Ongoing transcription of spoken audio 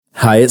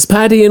Hi, it's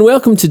Paddy and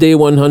welcome to day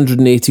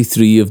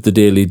 183 of the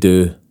Daily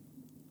Do.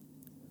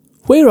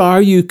 Where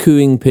are you,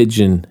 cooing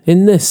pigeon,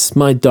 in this,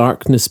 my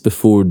darkness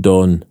before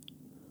dawn?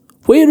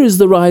 Where is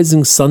the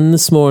rising sun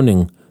this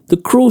morning, the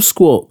crow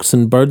squawks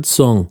and bird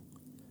song?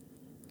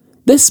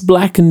 This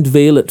blackened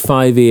veil at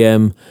 5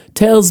 a.m.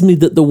 tells me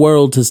that the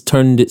world has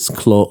turned its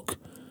clock.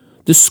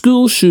 The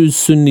school shoes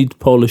soon need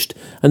polished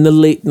and the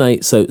late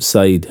nights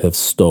outside have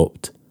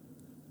stopped.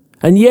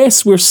 And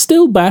yes, we're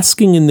still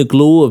basking in the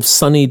glow of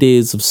sunny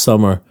days of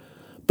summer,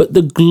 but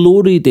the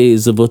glory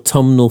days of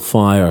autumnal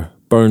fire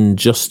burn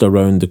just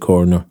around the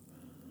corner.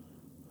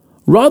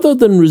 Rather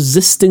than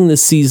resisting the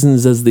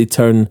seasons as they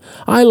turn,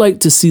 I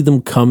like to see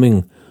them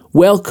coming,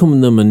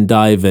 welcome them and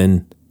dive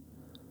in.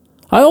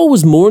 I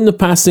always mourn the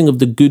passing of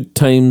the good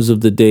times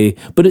of the day,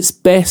 but it's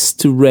best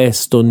to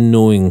rest on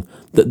knowing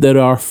that there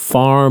are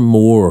far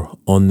more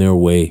on their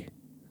way.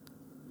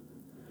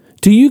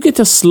 Do you get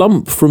a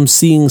slump from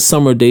seeing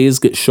summer days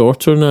get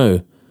shorter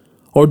now?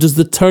 Or does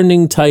the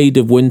turning tide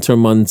of winter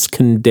months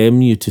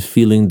condemn you to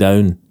feeling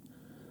down?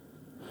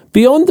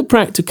 Beyond the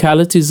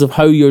practicalities of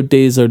how your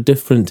days are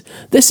different,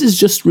 this is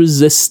just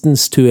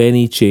resistance to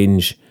any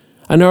change.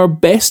 And our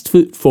best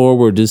foot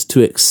forward is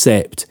to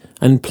accept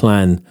and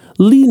plan,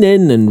 lean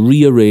in and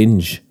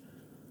rearrange.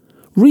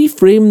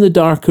 Reframe the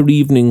darker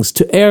evenings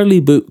to early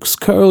books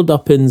curled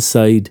up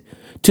inside,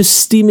 to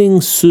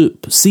steaming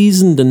soup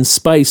seasoned and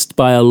spiced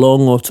by a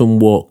long autumn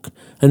walk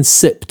and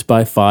sipped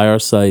by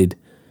fireside.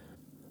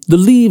 The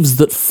leaves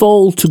that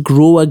fall to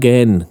grow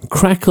again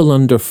crackle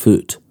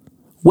underfoot.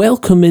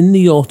 Welcome in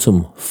the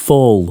autumn,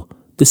 fall,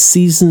 the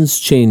seasons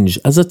change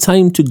as a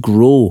time to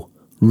grow,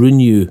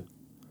 renew.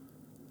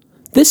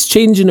 This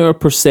change in our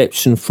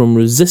perception from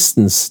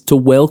resistance to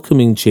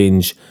welcoming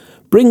change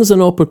brings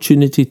an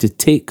opportunity to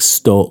take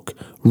stock,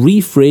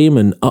 reframe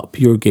and up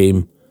your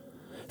game.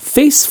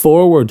 Face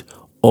forward,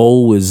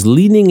 always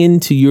leaning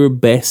into your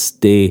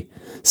best day.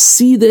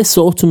 See this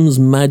autumn's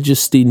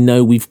majesty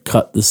now we've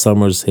cut the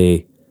summer's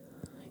hay.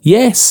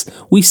 Yes,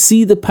 we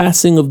see the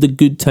passing of the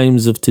good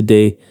times of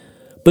today,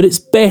 but it's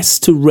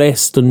best to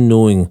rest on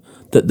knowing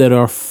that there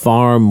are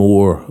far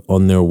more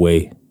on their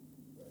way.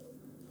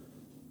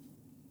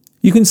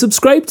 You can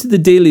subscribe to the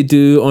Daily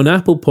Do on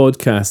Apple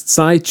Podcasts,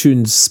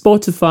 iTunes,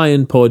 Spotify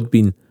and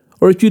Podbean.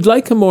 Or if you'd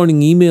like a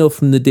morning email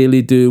from the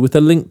Daily Do with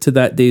a link to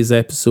that day's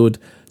episode,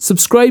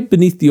 subscribe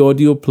beneath the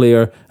audio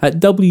player at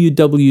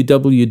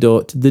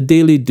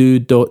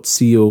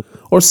www.thedailydo.co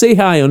or say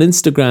hi on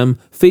Instagram,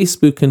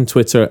 Facebook and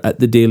Twitter at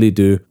The Daily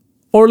Do.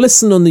 Or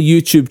listen on the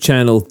YouTube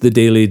channel The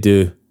Daily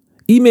Do.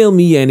 Email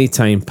me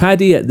anytime,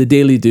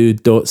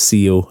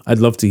 paddy@thedailydo.co. I'd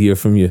love to hear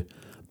from you.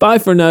 Bye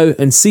for now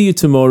and see you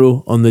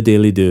tomorrow on The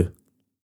Daily Do.